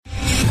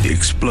The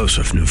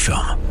explosive new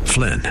film,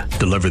 Flynn,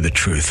 deliver the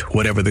truth,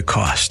 whatever the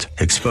cost,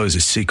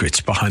 exposes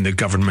secrets behind the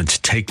government's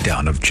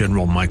takedown of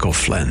General Michael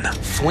Flynn.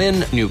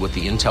 Flynn knew what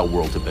the intel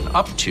world had been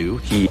up to.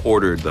 He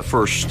ordered the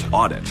first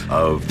audit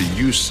of the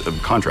use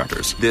of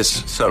contractors.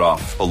 This set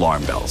off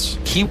alarm bells.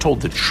 He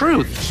told the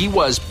truth. He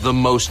was the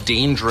most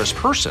dangerous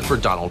person for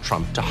Donald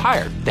Trump to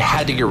hire. They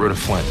had to get rid of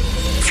Flynn.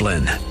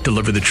 Flynn,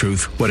 deliver the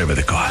truth, whatever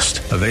the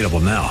cost. Available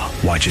now.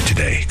 Watch it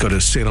today. Go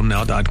to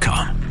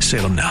salemnow.com.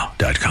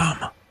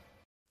 salemnow.com.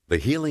 The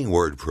Healing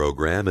Word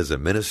program is a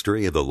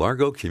ministry of the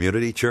Largo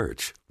Community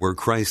Church, where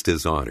Christ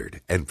is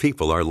honored and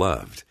people are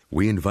loved.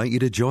 We invite you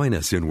to join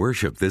us in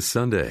worship this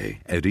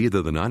Sunday at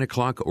either the 9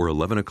 o'clock or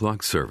 11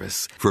 o'clock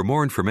service. For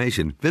more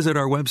information, visit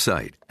our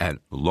website at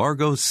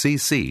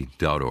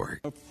largocc.org.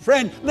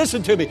 Friend,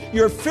 listen to me.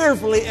 You're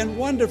fearfully and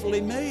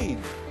wonderfully made.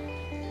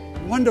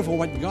 Wonderful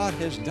what God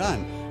has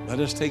done. Let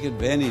us take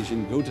advantage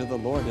and go to the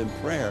Lord in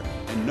prayer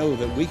and know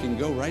that we can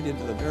go right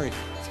into the very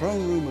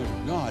throne room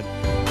of God.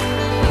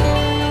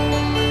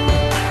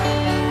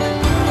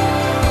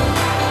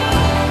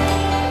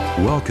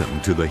 Welcome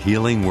to the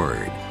Healing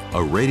Word,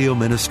 a radio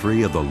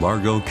ministry of the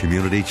Largo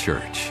Community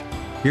Church.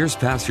 Here's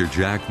Pastor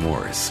Jack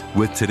Morris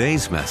with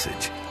today's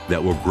message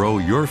that will grow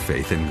your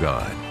faith in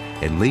God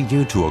and lead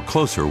you to a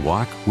closer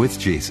walk with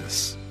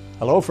Jesus.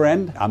 Hello,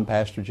 friend. I'm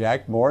Pastor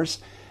Jack Morris,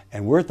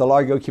 and we're at the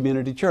Largo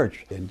Community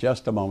Church. In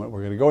just a moment,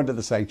 we're going to go into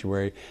the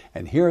sanctuary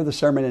and hear the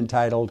sermon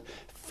entitled,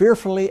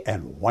 Fearfully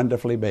and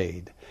Wonderfully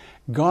Made.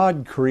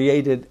 God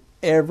created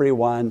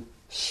everyone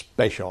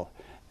special,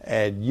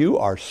 and you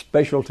are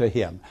special to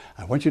Him.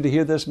 I want you to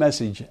hear this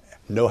message.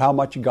 Know how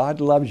much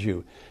God loves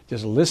you.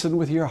 Just listen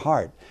with your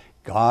heart.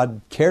 God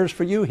cares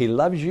for you. He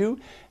loves you.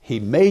 He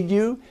made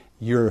you.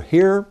 You're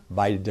here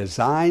by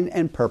design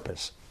and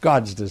purpose.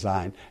 God's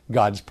design,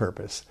 God's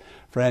purpose.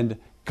 Friend,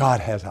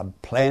 God has a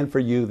plan for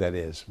you that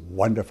is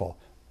wonderful.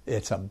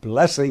 It's a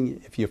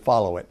blessing if you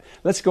follow it.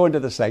 Let's go into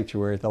the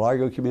sanctuary at the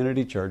Largo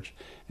Community Church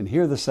and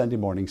hear the Sunday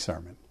morning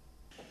sermon.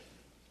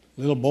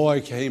 Little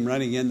boy came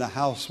running in the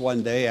house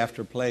one day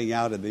after playing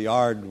out in the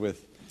yard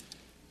with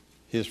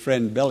his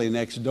friend Billy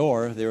next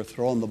door. They were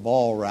throwing the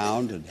ball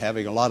around and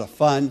having a lot of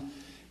fun.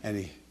 And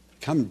he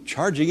come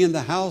charging in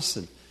the house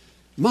and,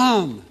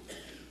 Mom,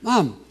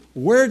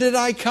 where did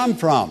I come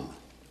from?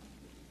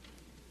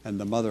 And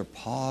the mother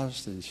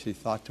paused and she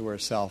thought to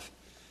herself,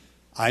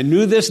 I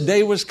knew this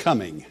day was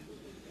coming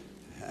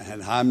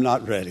and I'm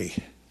not ready,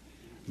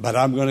 but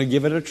I'm going to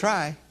give it a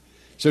try.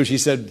 So she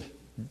said,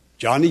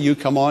 Johnny, you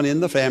come on in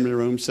the family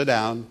room, sit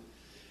down.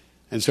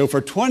 And so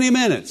for 20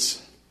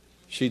 minutes,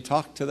 she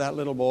talked to that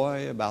little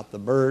boy about the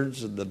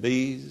birds and the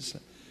bees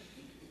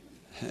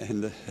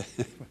and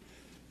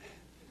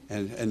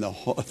the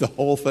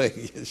whole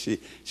thing.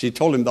 She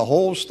told him the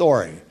whole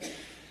story.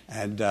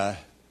 And the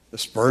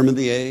sperm and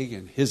the egg,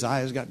 and his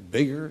eyes got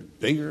bigger and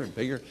bigger and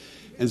bigger.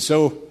 And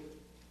so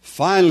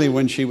finally,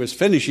 when she was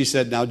finished, she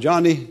said, now,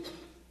 Johnny,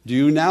 do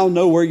you now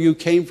know where you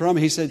came from?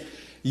 He said,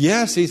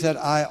 yes. He said,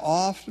 I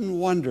often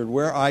wondered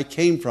where I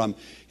came from.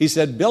 He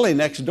said, Billy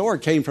next door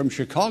came from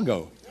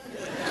Chicago.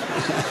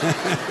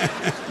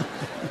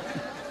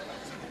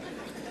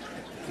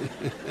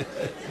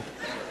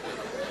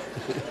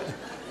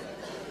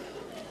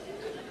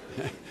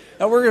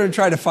 Now, we're going to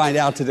try to find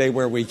out today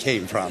where we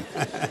came from.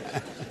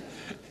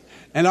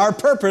 And our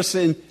purpose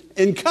in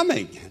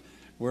coming.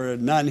 We're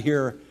none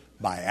here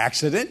by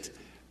accident.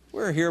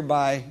 We're here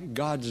by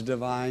God's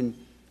divine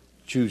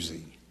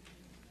choosing.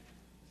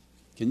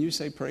 Can you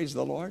say praise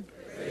the Lord?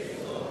 Praise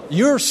the Lord.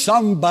 You're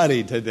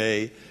somebody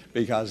today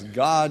because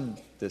God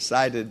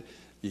decided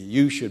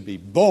you should be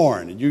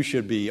born and you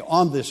should be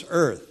on this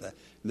earth.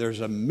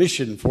 There's a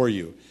mission for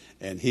you,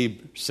 and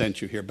He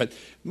sent you here. But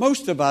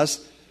most of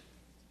us,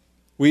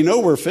 we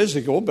know we're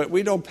physical, but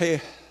we don't pay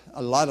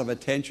a lot of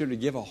attention to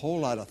give a whole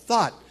lot of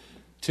thought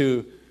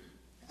to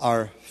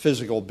our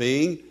physical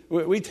being.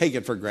 We take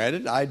it for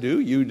granted. I do,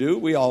 you do,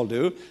 we all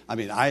do. I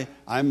mean,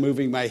 I'm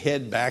moving my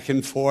head back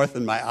and forth,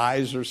 and my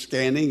eyes are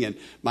scanning, and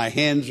my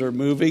hands are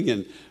moving,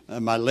 and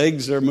my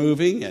legs are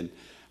moving, and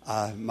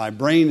my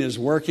brain is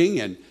working,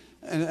 and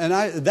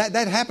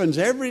that happens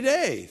every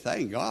day.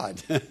 Thank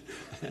God.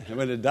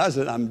 When it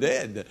doesn't, I'm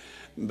dead.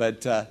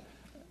 But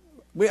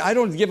I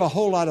don't give a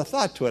whole lot of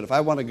thought to it. If I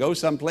want to go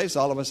someplace,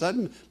 all of a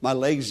sudden, my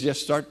legs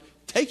just start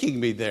taking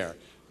me there.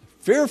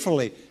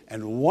 Fearfully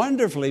and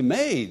wonderfully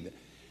made.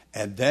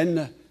 And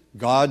then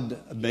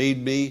God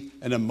made me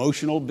an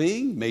emotional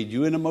being, made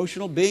you an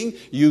emotional being.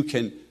 You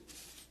can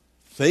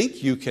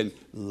think, you can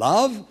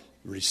love,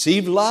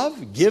 receive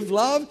love, give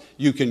love.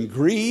 You can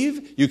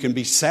grieve, you can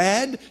be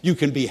sad, you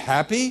can be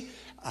happy.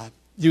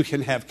 You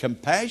can have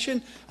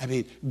compassion. I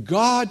mean,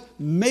 God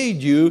made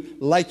you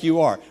like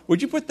you are.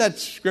 Would you put that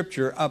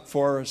scripture up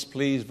for us,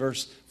 please,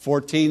 verse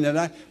 14? And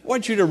I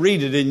want you to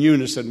read it in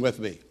unison with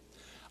me.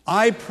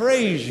 I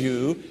praise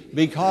you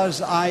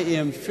because I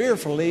am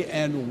fearfully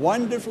and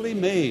wonderfully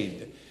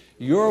made.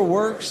 Your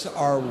works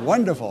are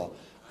wonderful.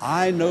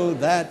 I know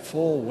that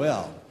full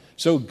well.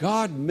 So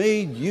God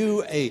made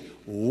you a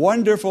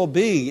wonderful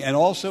being and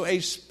also a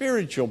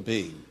spiritual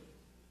being.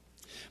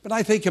 But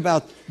I think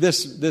about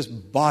this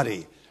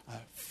body,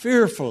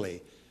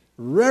 fearfully,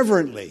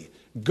 reverently.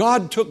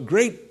 God took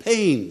great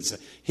pains.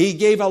 He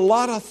gave a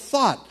lot of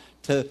thought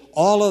to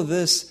all of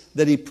this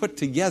that He put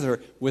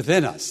together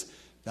within us.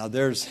 Now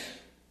there's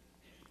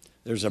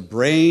a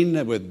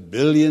brain with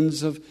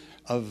billions of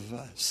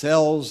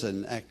cells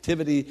and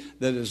activity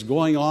that is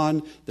going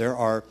on. There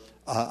are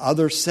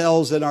other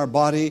cells in our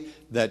body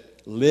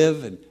that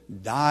live and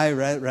die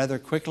rather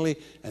quickly.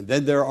 And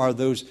then there are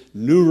those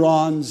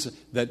neurons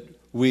that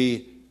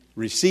we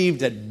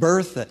received at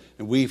birth,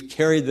 and we've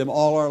carried them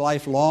all our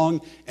life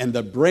long. And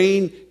the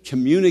brain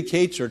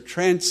communicates or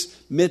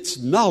transmits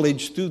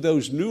knowledge through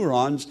those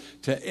neurons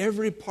to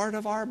every part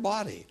of our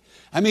body.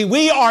 I mean,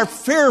 we are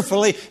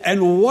fearfully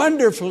and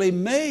wonderfully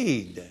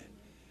made.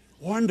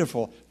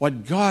 Wonderful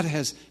what God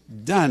has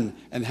done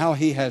and how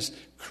He has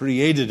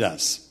created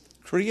us.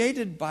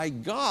 Created by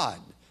God.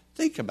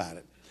 Think about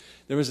it.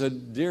 There was a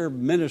dear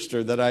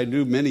minister that I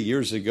knew many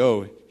years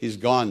ago. He's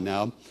gone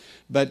now.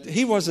 But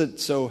he wasn't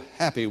so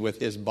happy with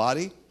his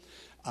body.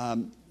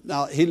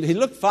 Now, he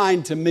looked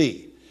fine to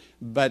me.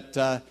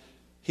 But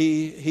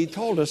he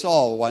told us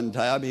all one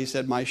time, he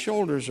said, my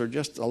shoulders are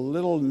just a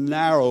little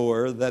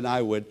narrower than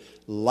I would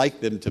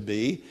like them to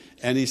be.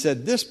 And he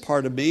said, this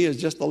part of me is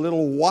just a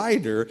little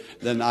wider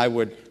than I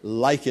would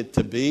like it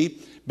to be.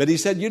 But he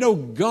said,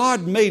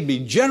 God made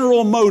me.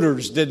 General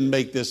Motors didn't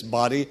make this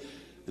body.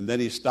 And then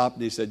he stopped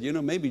and he said,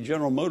 maybe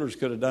General Motors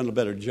could have done a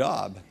better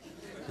job.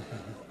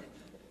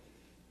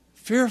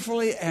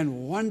 Fearfully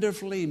and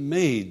wonderfully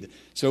made.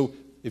 So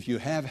if you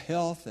have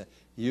health,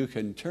 you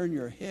can turn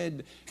your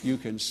head, you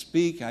can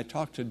speak. I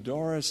talked to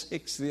Doris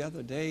Hicks the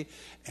other day,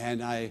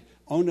 and I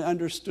only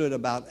understood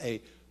about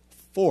a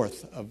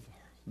fourth of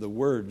the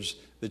words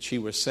that she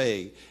was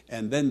saying.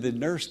 And then the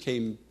nurse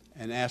came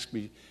and asked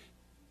me,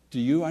 do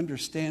you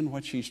understand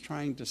what she's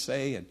trying to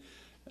say? And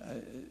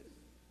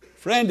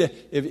friend,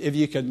 if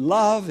you can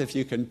love, if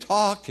you can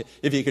talk,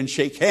 if you can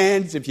shake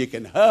hands, if you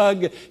can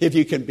hug, if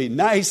you can be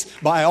nice,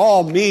 by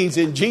all means,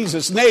 in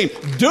Jesus' name,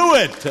 do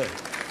it.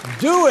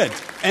 Do it.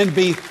 And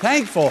be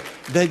thankful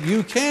that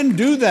you can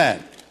do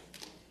that.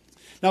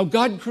 Now,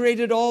 God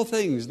created all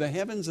things, the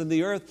heavens and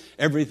the earth,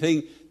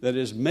 everything that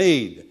is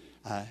made,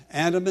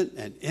 animate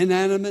and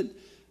inanimate,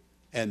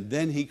 and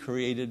then He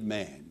created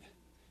man.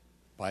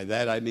 By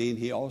that I mean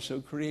He also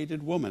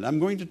created woman. I'm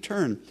going to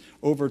turn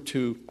over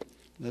to,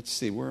 let's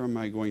see, where am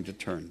I going to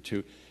turn?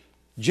 To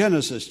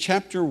Genesis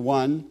chapter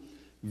 1,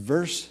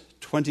 verse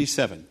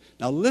 27.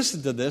 Now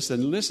listen to this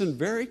and listen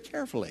very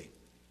carefully.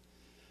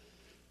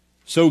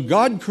 So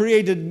God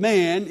created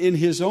man in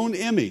His own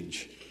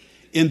image.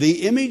 In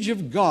the image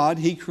of God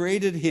He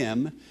created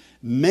him.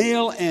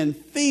 Male and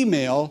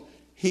female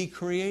He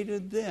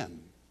created them.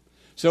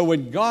 So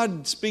when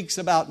God speaks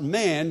about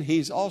man,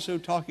 He's also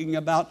talking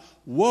about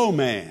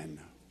woman.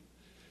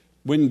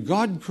 When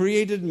God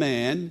created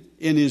man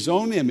in His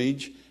own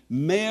image,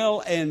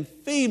 male and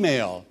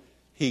female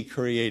He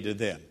created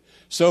them.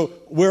 So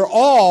we're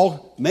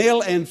all,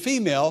 male and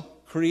female,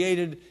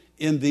 created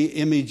in the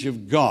image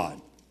of God.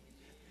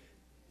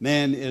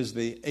 Man is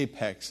the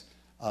apex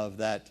of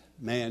that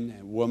man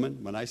and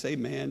woman. When I say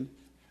man,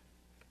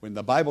 when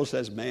the Bible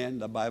says man,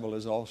 the Bible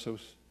is also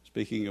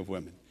speaking of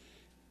women.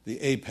 The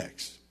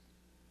apex.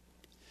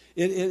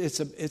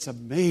 It's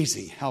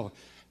amazing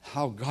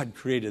how God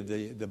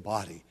created the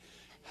body.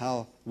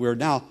 How we're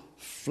now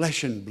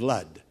flesh and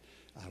blood.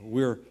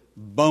 We're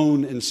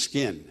bone and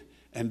skin.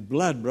 And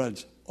blood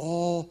runs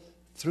all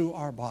through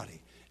our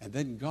body. And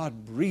then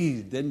God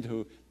breathed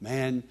into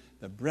man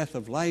the breath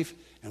of life,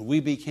 and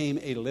we became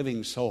a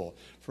living soul.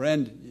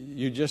 Friend,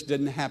 you just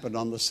didn't happen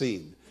on the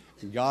scene.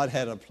 God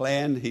had a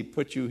plan. He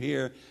put you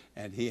here,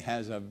 and He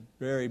has a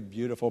very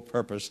beautiful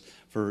purpose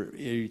for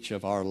each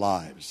of our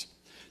lives.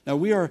 Now,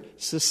 we are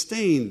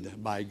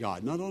sustained by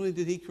God. Not only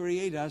did He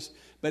create us,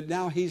 but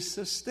now He's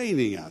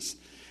sustaining us.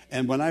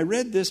 And when I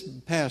read this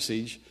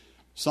passage,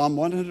 Psalm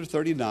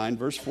 139,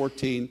 verse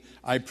 14,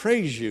 I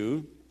praise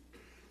you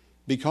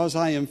because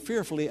I am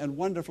fearfully and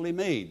wonderfully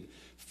made.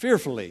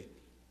 Fearfully,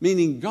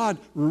 meaning God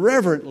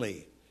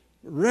reverently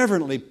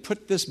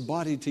put this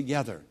body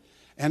together.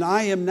 And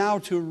I am now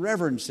to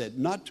reverence it,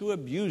 not to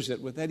abuse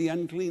it with any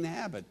unclean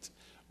habit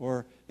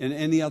or in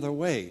any other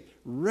way.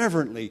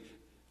 Reverently,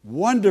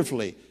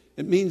 wonderfully.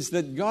 It means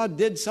that God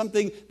did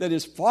something that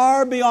is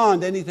far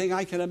beyond anything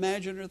I can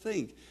imagine or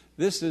think.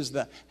 This is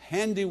the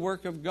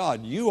handiwork of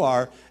God. You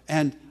are,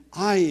 and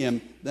I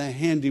am the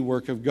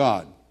handiwork of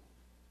God.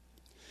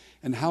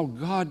 And how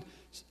God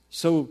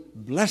so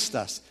blessed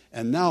us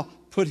and now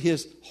put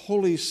His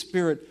Holy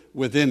Spirit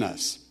within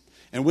us.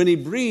 And when He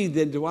breathed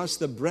into us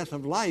the breath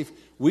of life,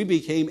 we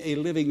became a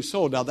living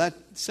soul. Now that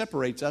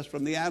separates us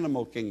from the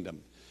animal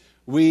kingdom.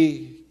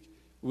 We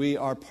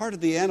are part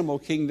of the animal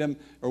kingdom,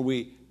 or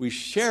we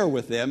share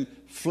with them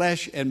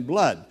flesh and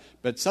blood,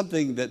 but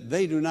something that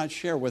they do not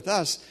share with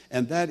us,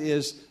 and that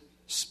is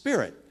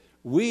spirit.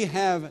 We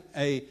have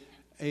a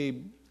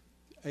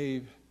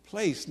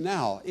place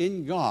now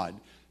in God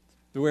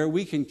where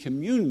we can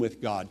commune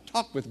with God,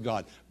 talk with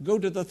God, go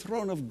to the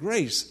throne of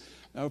grace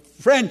Now,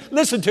 friend,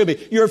 listen to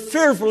me. You're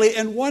fearfully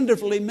and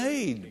wonderfully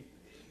made.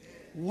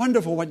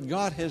 Wonderful what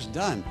God has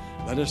done.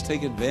 Let us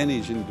take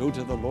advantage and go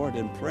to the Lord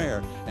in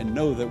prayer and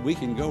know that we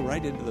can go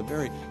right into the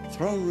very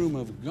throne room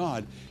of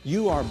God.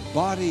 You are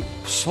body,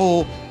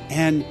 soul,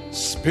 and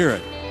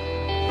spirit.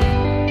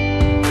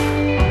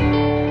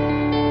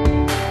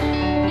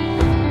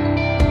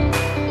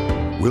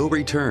 We'll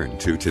return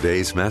to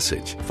today's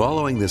message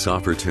following this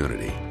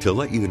opportunity to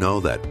let you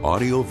know that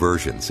audio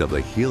versions of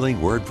the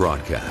Healing Word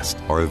broadcast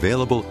are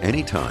available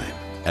anytime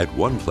at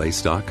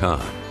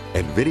oneplace.com,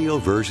 and video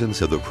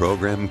versions of the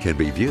program can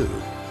be viewed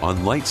on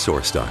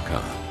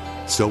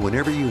lightsource.com. So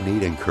whenever you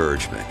need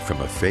encouragement from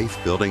a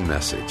faith-building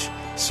message,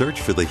 search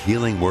for the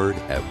Healing Word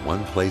at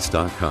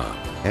oneplace.com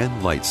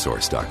and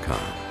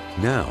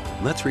lightsource.com. Now,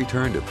 let's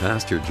return to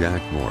Pastor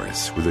Jack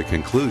Morris with the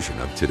conclusion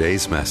of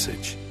today's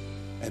message.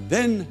 And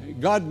then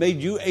God made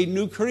you a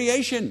new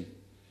creation.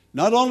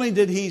 Not only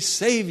did He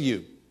save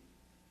you,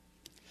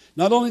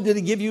 not only did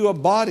He give you a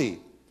body,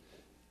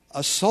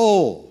 a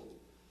soul,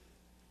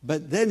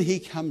 but then He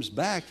comes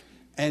back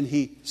and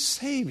He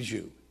saves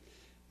you,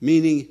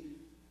 meaning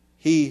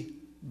He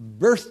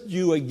birthed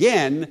you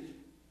again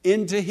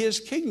into His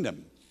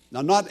kingdom.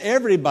 Now, not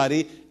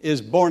everybody is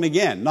born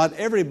again. Not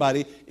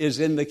everybody is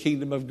in the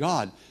kingdom of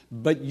God.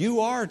 But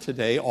you are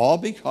today, all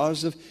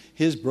because of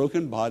His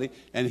broken body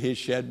and His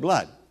shed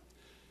blood.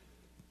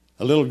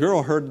 A little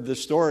girl heard the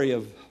story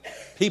of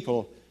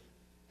people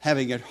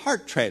having a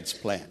heart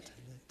transplant.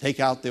 Take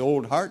out the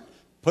old heart,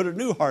 put a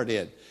new heart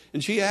in.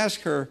 And she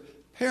asked her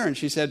parents,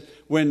 she said,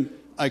 when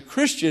a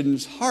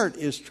Christian's heart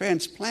is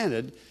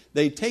transplanted,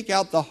 they take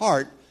out the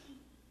heart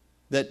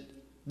that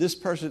this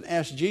person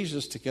asked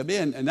Jesus to come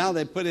in, and now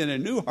they put in a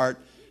new heart.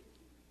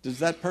 Does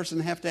that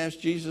person have to ask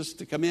Jesus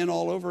to come in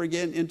all over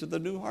again into the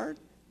new heart?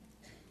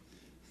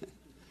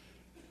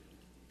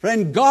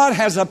 Friend, God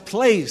has a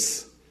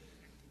place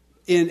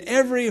in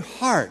every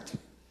heart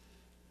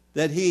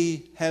that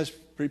He has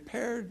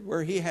prepared,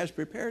 where He has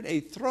prepared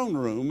a throne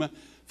room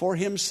for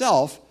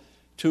Himself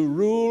to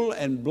rule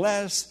and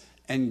bless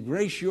and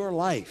grace your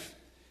life.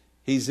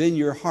 He's in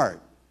your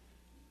heart.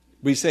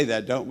 We say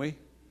that, don't we?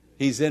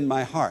 He's in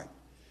my heart.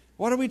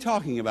 What are we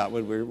talking about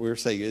when we're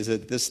saying? Is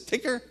it this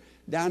ticker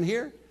down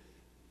here?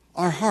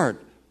 Our heart.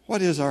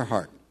 What is our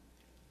heart?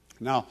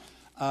 Now,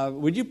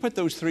 would you put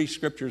those three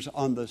scriptures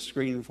on the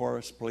screen for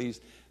us, please?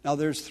 Now,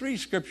 there's three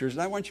scriptures,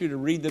 and I want you to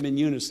read them in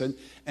unison,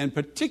 and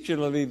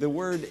particularly the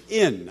word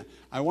in.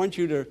 I want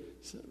you to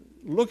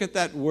look at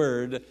that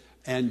word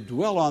and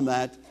dwell on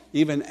that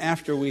even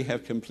after we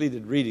have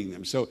completed reading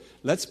them. So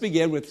let's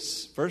begin with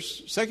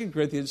 2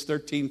 Corinthians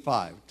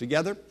 13:5.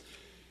 Together.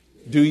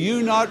 Do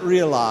you not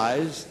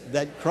realize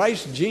that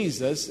Christ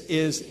Jesus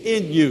is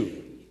in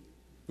you?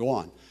 Go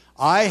on.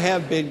 I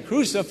have been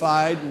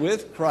crucified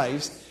with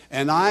Christ,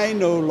 and I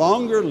no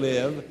longer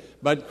live,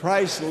 but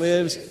Christ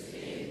lives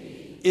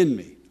in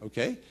me.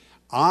 Okay?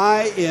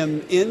 I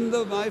am in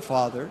my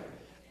Father,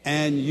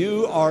 and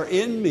you are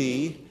in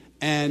me,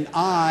 and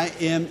I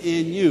am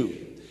in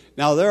you.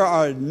 Now, there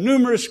are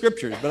numerous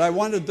scriptures, but I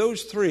wanted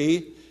those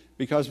three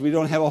because we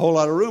don't have a whole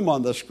lot of room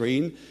on the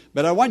screen.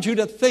 But I want you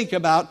to think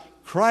about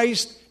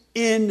Christ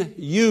in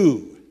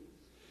you.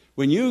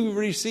 When you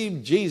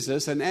received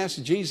Jesus and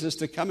asked Jesus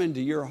to come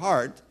into your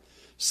heart,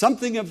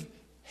 something of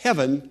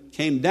heaven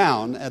came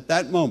down at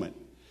that moment.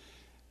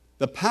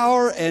 The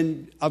power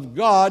of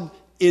God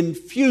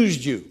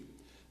infused you.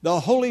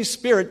 The Holy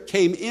Spirit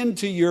came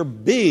into your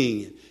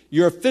being,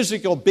 your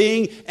physical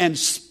being, and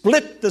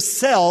split the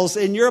cells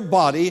in your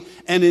body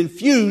and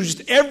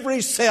infused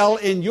every cell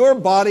in your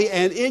body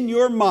and in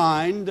your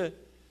mind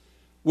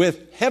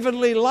with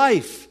heavenly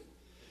life.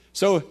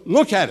 So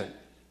look at it.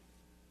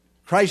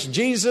 Christ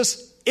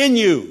Jesus in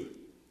you.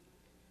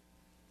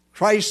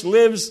 Christ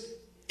lives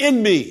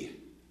in me.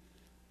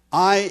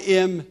 I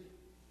am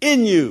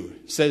in you,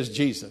 says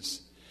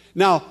Jesus.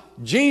 Now,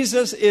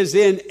 Jesus is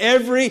in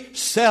every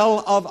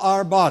cell of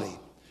our body.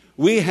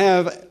 We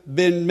have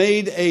been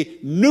made a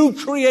new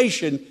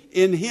creation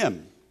in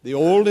Him. The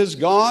old is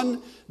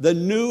gone, the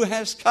new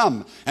has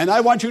come. And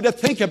I want you to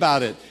think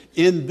about it.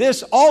 In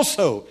this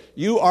also,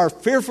 you are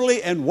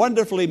fearfully and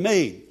wonderfully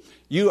made.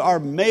 You are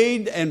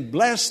made and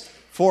blessed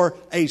for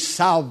a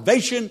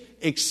salvation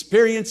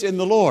experience in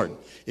the Lord.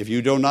 If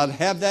you do not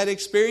have that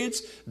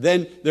experience,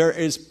 then there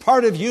is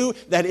part of you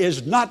that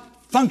is not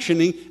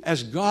functioning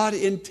as God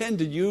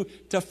intended you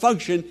to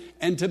function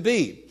and to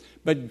be.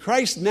 But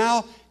Christ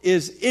now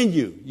is in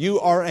you. You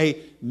are a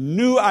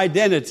new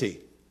identity.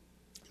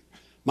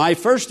 My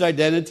first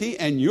identity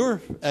and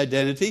your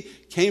identity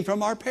came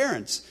from our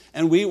parents.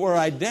 And we were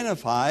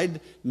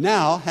identified,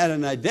 now had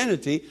an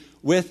identity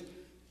with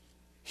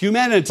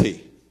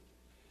humanity.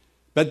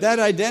 But that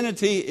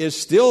identity is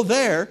still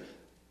there,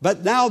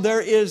 but now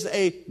there is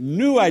a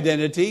new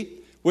identity,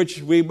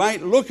 which we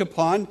might look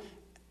upon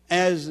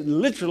as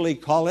literally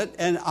call it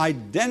an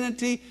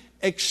identity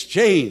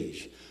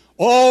exchange.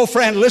 Oh,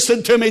 friend,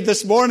 listen to me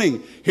this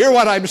morning. Hear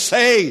what I'm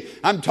saying.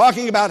 I'm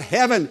talking about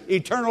heaven,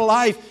 eternal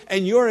life,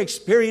 and your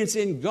experience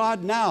in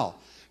God now.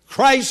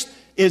 Christ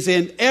is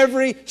in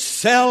every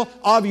cell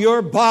of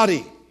your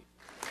body.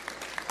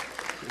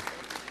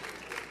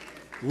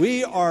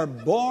 We are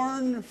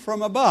born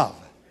from above,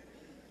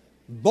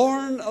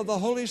 born of the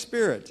Holy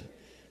Spirit,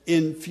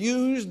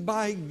 infused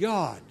by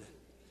God.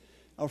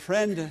 Now,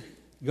 friend,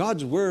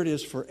 God's Word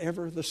is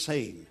forever the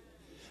same.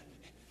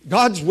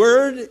 God's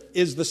Word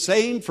is the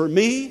same for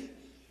me,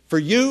 for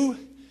you,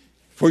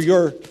 for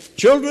your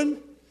children,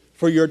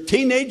 for your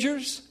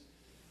teenagers,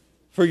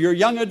 for your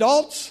young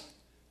adults.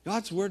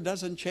 God's Word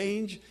doesn't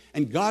change,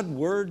 and God's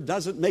Word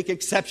doesn't make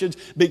exceptions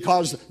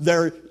because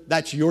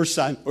that's your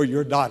son or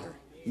your daughter.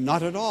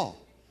 Not at all.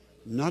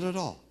 Not at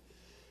all.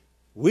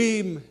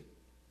 We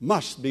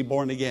must be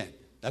born again.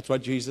 That's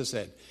what Jesus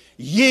said.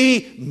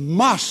 Ye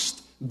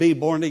must be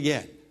born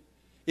again.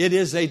 It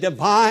is a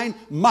divine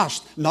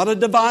must, not a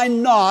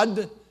divine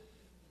nod,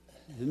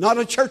 not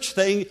a church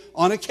thing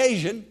on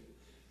occasion,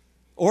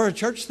 or a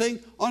church thing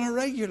on a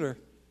regular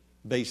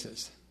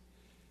basis.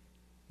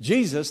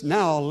 Jesus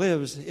now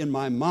lives in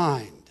my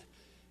mind,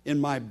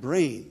 in my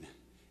brain,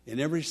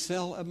 in every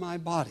cell of my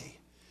body.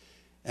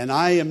 And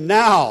I am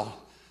now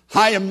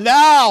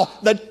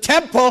the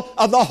temple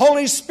of the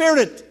Holy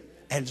Spirit.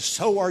 And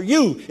so are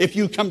you. If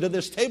you come to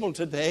this table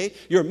today,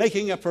 you're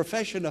making a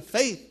profession of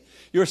faith.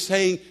 You're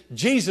saying,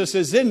 Jesus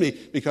is in me,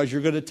 because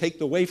you're going to take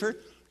the wafer,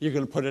 you're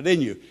going to put it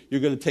in you. You're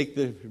going to take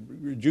the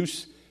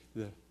juice,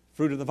 the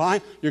fruit of the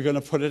vine, you're going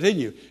to put it in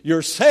you.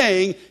 You're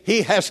saying,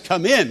 He has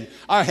come in.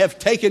 I have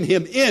taken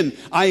Him in.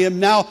 I am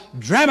now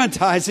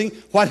dramatizing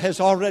what has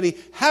already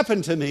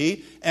happened to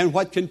me and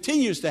what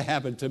continues to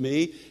happen to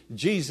me.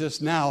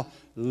 Jesus now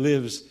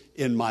lives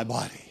in my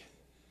body.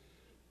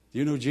 Do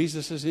you know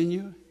Jesus is in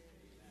you?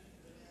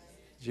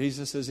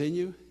 Jesus is in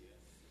you.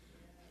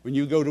 When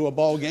you go to a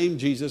ball game,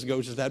 Jesus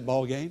goes to that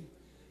ball game.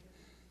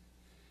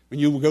 When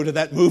you go to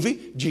that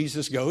movie,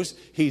 Jesus goes.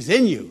 He's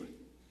in you.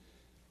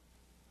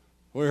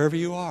 Wherever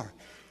you are,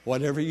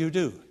 whatever you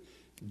do,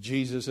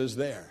 Jesus is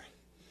there.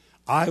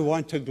 I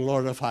want to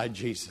glorify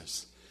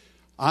Jesus.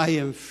 I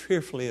am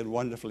fearfully and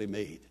wonderfully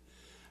made.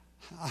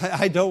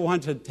 I don't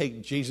want to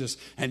take Jesus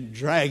and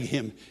drag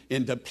Him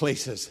into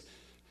places.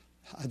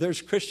 There's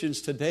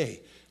Christians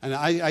today, and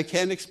I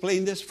can't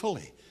explain this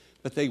fully,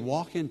 but they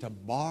walk into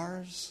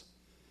bars.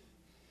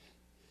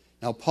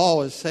 Now,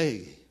 Paul is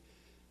saying,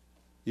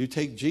 you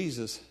take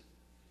Jesus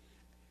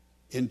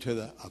into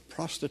a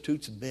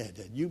prostitute's bed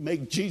and you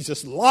make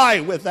Jesus lie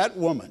with that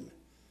woman.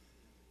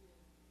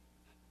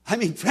 I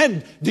mean,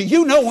 friend, do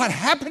you know what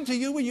happened to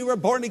you when you were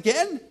born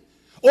again?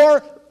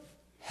 Or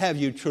have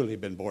you truly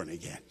been born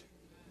again?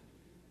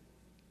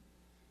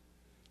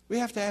 We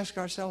have to ask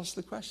ourselves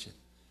the question,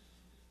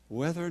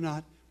 whether or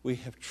not we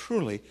have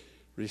truly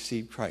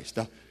received Christ.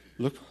 Now,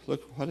 look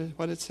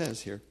what it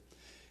says here.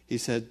 He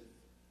said,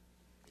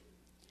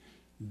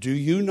 do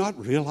you not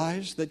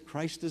realize that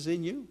Christ is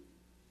in you?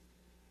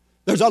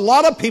 There's a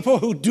lot of people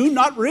who do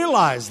not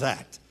realize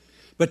that.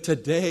 But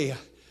today,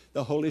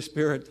 the Holy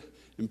Spirit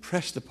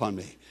impressed upon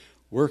me.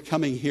 We're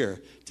coming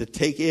here to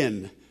take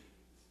in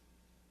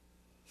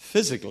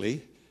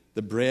physically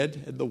the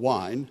bread and the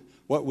wine,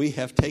 what we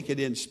have taken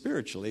in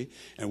spiritually,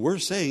 and we're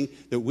saying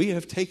that we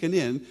have taken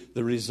in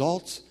the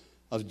results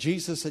of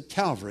Jesus at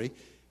Calvary,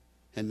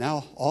 and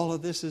now all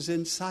of this is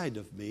inside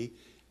of me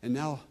and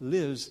now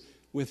lives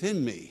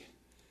within me.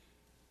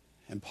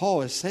 And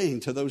Paul is saying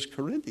to those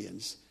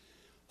Corinthians,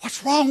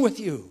 what's wrong with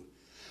you?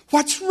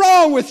 What's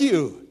wrong with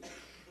you?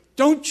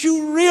 Don't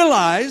you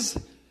realize,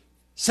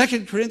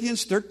 2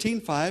 Corinthians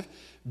 13:5,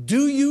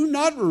 do you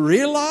not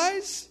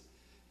realize,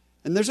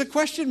 and there's a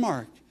question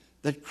mark,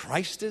 that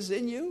Christ is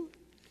in you?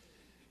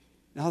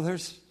 Now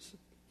there's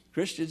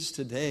Christians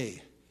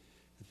today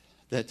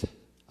that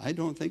I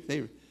don't think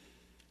they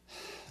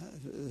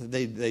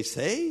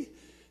say,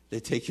 they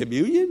take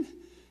communion,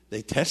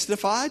 they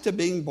testify to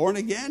being born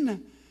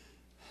again,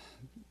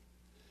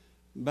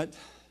 but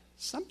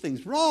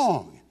something's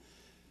wrong.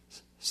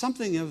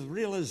 Something of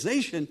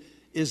realization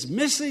is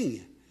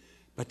missing.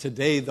 But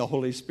today the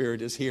Holy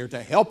Spirit is here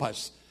to help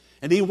us.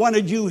 And He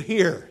wanted you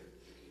here.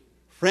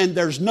 Friend,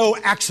 there's no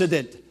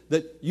accident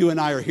that you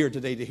and I are here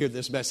today to hear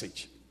this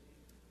message.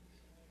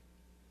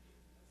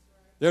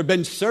 There have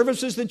been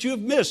services that you have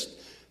missed,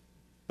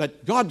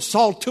 but God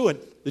saw to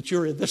it that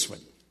you're in this one.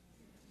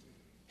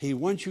 He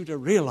wants you to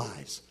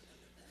realize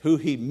who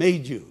He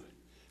made you,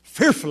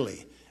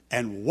 fearfully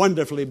and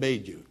wonderfully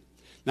made you.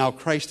 Now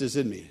Christ is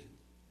in me.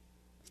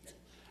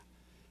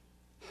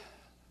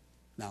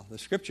 Now the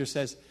Scripture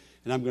says,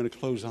 and I'm going to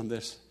close on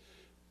this,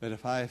 but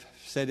if I've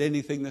said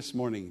anything this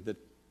morning that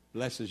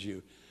blesses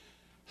you,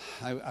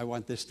 I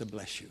want this to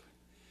bless you.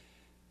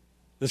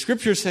 The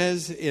Scripture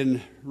says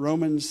in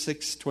Romans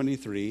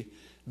 6:23,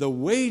 the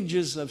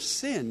wages of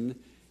sin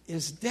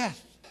is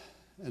death.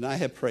 And I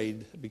have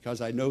prayed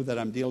because I know that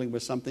I'm dealing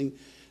with something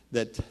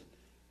that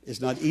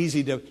is not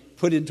easy to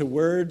put into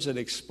words and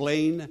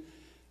explain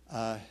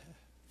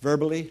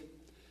verbally.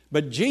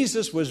 But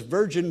Jesus was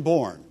virgin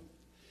born.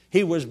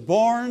 He was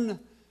born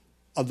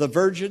of the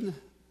virgin.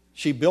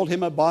 She built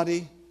Him a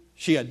body.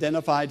 She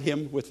identified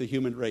Him with the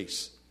human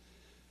race.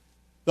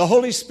 The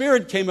Holy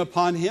Spirit came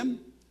upon him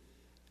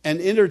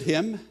and entered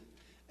him,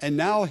 and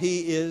now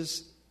he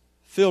is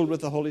filled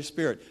with the Holy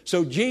Spirit.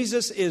 So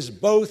Jesus is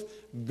both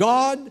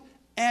God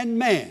and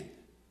man.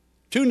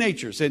 Two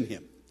natures in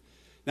him.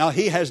 Now,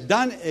 he has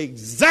done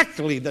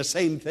exactly the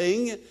same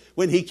thing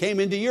when he came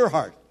into your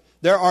heart.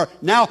 There are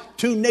now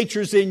two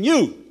natures in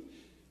you.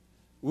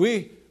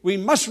 We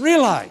must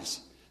realize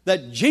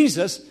that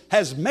Jesus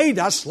has made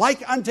us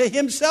like unto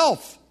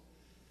himself.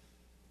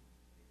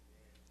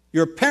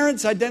 Your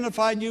parents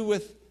identified you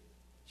with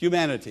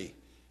humanity.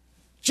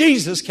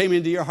 Jesus came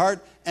into your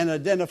heart and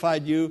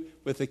identified you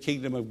with the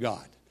kingdom of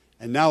God.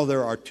 And now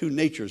there are two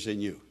natures in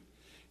you.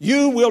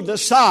 You will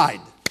decide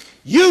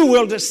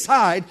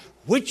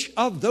which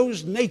of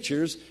those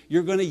natures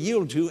you're going to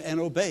yield to and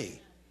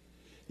obey.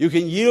 You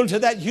can yield to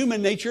that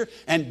human nature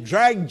and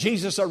drag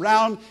Jesus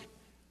around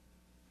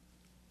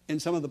in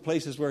some of the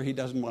places where he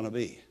doesn't want to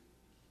be.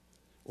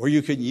 Or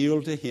you can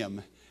yield to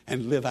him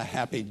and live a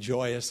happy,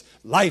 joyous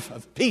life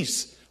of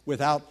peace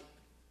without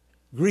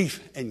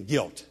grief and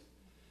guilt.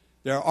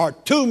 There are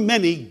too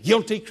many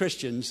guilty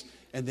Christians,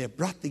 and they've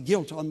brought the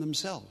guilt on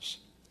themselves.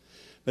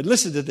 But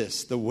listen to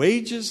this. The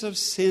wages of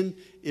sin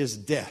is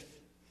death.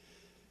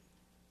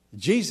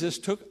 Jesus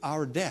took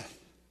our death.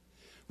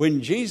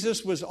 When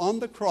Jesus was on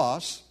the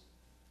cross,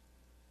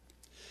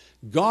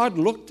 God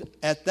looked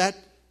at that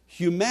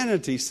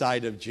humanity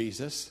side of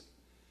Jesus.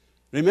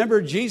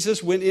 Remember,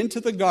 Jesus went into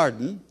the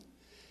garden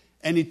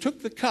and he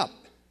took the cup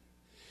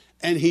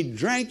and he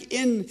drank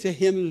into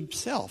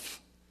himself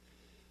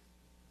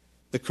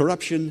the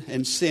corruption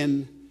and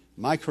sin,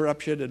 my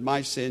corruption and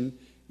my sin,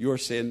 your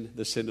sin,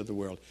 the sin of the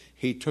world.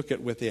 He took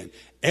it within.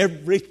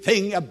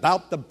 Everything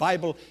about the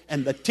Bible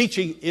and the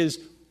teaching is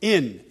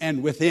in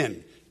and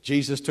within.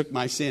 Jesus took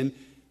my sin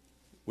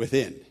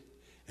within.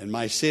 And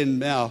my sin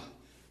now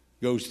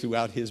goes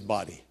throughout his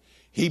body.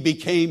 He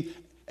became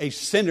a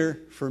sinner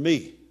for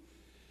me.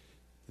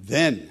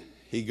 Then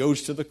he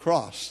goes to the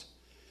cross.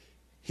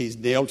 He's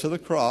nailed to the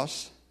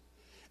cross.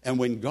 And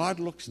when God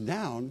looks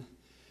down,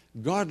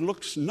 God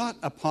looks not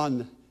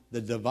upon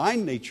the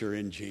divine nature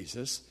in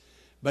Jesus,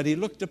 but he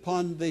looked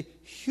upon the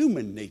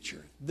human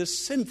nature, the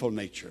sinful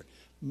nature,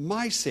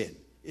 my sin.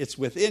 It's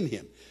within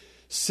him.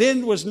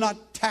 Sin was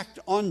not tacked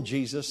on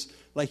Jesus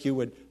like you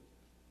would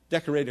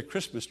decorate a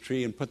Christmas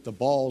tree and put the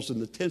balls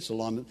and the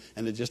tinsel on it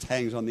and it just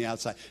hangs on the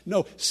outside.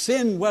 No,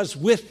 sin was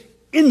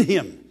within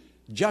him,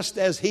 just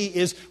as he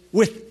is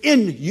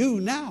within you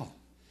now.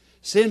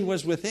 Sin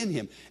was within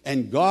him.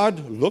 And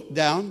God looked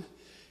down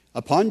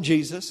upon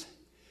Jesus.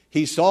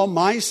 He saw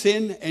my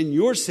sin and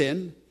your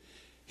sin.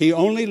 He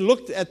only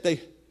looked at the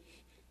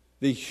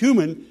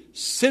human,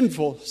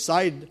 sinful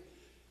side.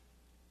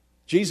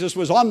 Jesus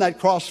was on that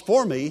cross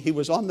for me. He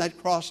was on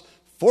that cross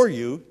for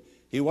you.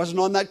 He wasn't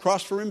on that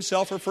cross for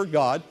himself or for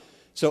God.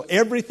 So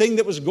everything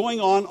that was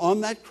going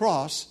on that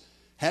cross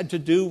had to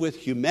do with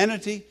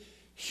humanity,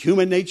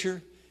 human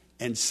nature,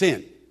 and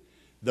sin.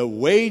 The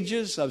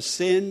wages of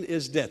sin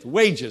is death.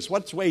 Wages.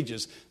 What's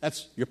wages?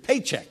 That's your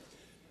paycheck.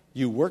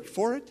 You worked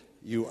for it.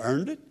 You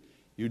earned it.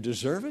 You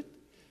deserve it.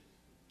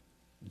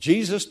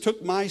 Jesus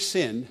took my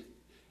sin.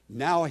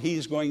 Now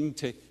he's going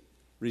to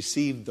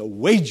receive the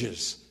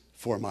wages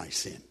for my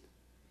sin.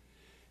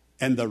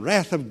 And the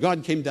wrath of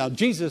God came down.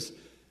 Jesus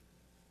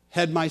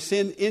had my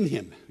sin in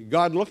him.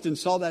 God looked and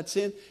saw that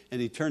sin,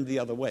 and he turned the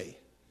other way.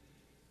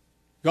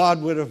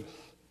 God would have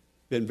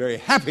been very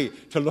happy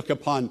to look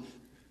upon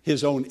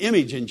his own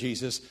image in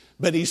Jesus,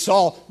 but he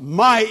saw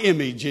my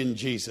image in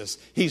Jesus.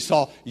 He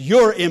saw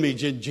your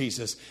image in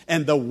Jesus.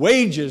 And the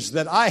wages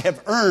that I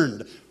have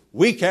earned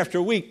week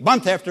after week,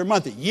 month after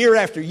month, year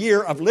after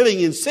year of living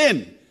in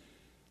sin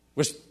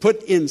was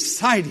put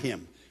inside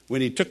him when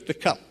he took the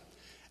cup.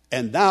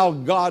 And now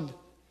God,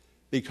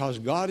 because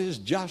God is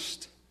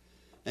just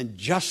and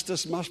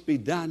justice must be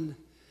done,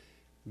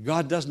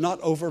 God does not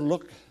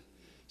overlook.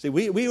 See,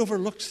 we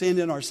overlook sin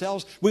in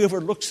ourselves. We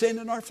overlook sin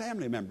in our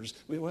family members.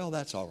 Well,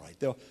 that's all right.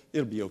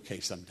 It'll be okay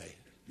someday.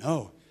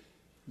 No,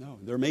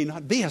 there may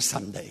not be a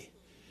someday.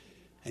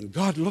 And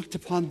God looked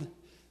upon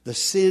the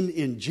sin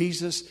in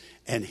Jesus,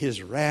 and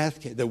his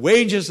wrath came. The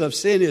wages of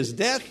sin is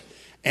death,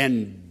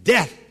 and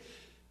death,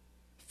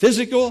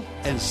 physical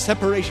and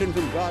separation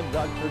from God,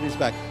 God turned his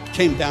back,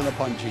 came down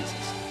upon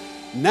Jesus.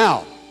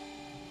 Now,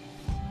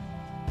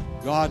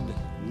 God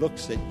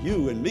looks at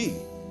you and me,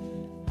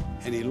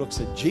 and he looks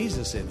at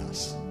Jesus in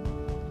us,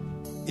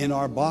 in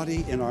our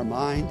body, in our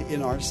mind,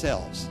 in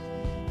ourselves.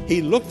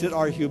 He looked at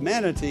our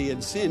humanity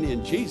and sin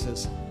in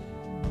Jesus,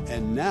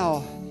 and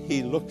now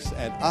he looks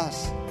at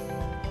us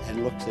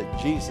and looks at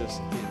Jesus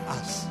in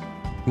us.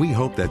 We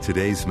hope that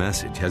today's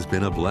message has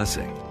been a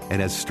blessing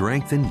and has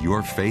strengthened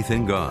your faith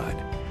in God.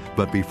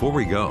 But before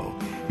we go,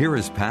 here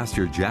is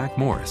Pastor Jack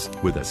Morris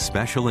with a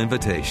special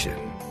invitation.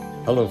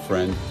 Hello,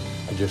 friend.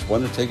 I just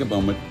want to take a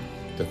moment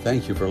to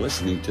thank you for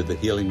listening to the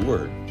Healing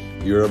Word.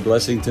 You're a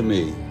blessing to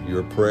me.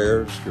 Your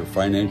prayers, your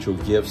financial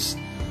gifts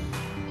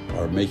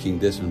are making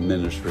this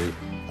ministry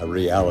a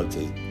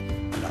reality.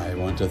 And I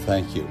want to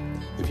thank you.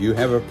 If you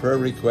have a prayer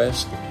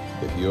request,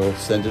 if you'll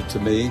send it to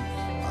me,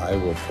 I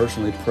will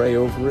personally pray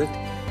over it.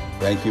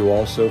 Thank you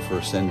also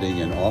for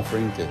sending an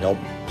offering to help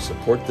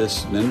support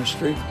this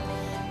ministry.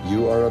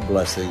 You are a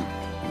blessing,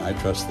 and I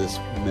trust this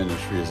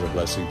ministry is a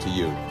blessing to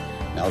you.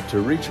 Now,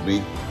 to reach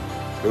me,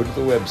 go to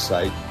the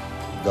website,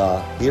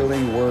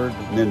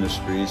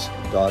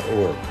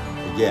 thehealingwordministries.org.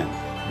 Again,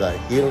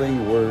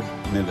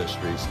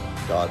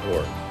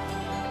 thehealingwordministries.org.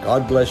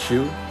 God bless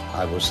you.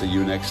 I will see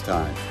you next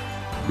time.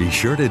 Be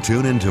sure to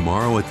tune in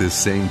tomorrow at this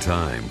same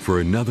time for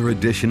another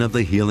edition of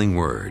The Healing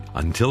Word.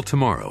 Until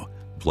tomorrow,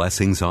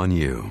 blessings on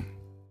you.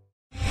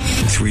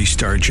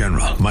 3-star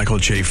General Michael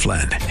J.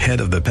 Flynn,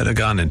 head of the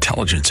Pentagon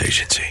Intelligence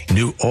Agency,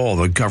 knew all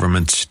the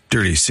government's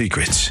dirty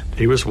secrets.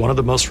 He was one of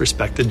the most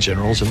respected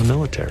generals in the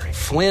military.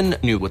 Flynn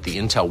knew what the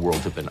intel world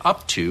had been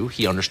up to.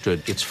 He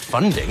understood its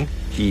funding.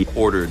 He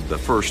ordered the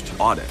first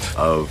audit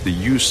of the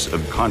use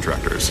of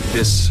contractors.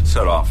 This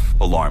set off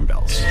alarm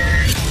bells.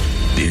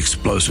 The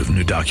explosive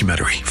new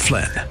documentary,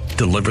 Flynn,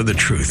 Deliver the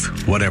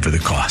Truth, Whatever the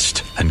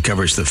Cost,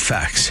 uncovers the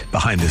facts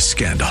behind this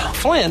scandal.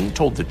 Flynn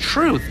told the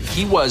truth.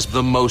 He was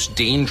the most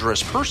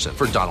dangerous person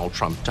for Donald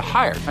Trump to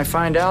hire. I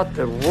find out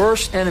the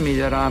worst enemy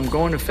that I'm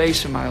going to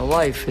face in my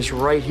life is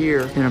right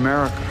here in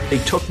America. They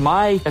took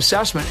my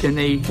assessment and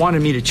they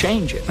wanted me to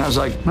change it. And I was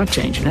like, I'm not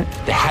changing it.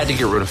 They had to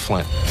get rid of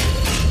Flynn.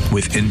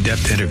 With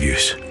in-depth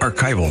interviews,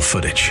 archival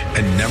footage,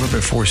 and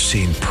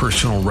never-before-seen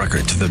personal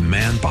records of the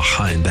man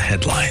behind the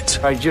headlines.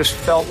 I just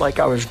felt like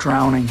I was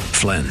drowning.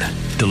 Flynn,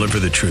 Deliver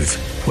the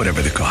Truth,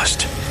 Whatever the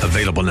Cost.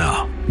 Available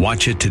now.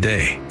 Watch it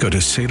today. Go to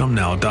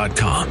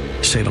salemnow.com.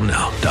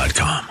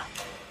 salemnow.com.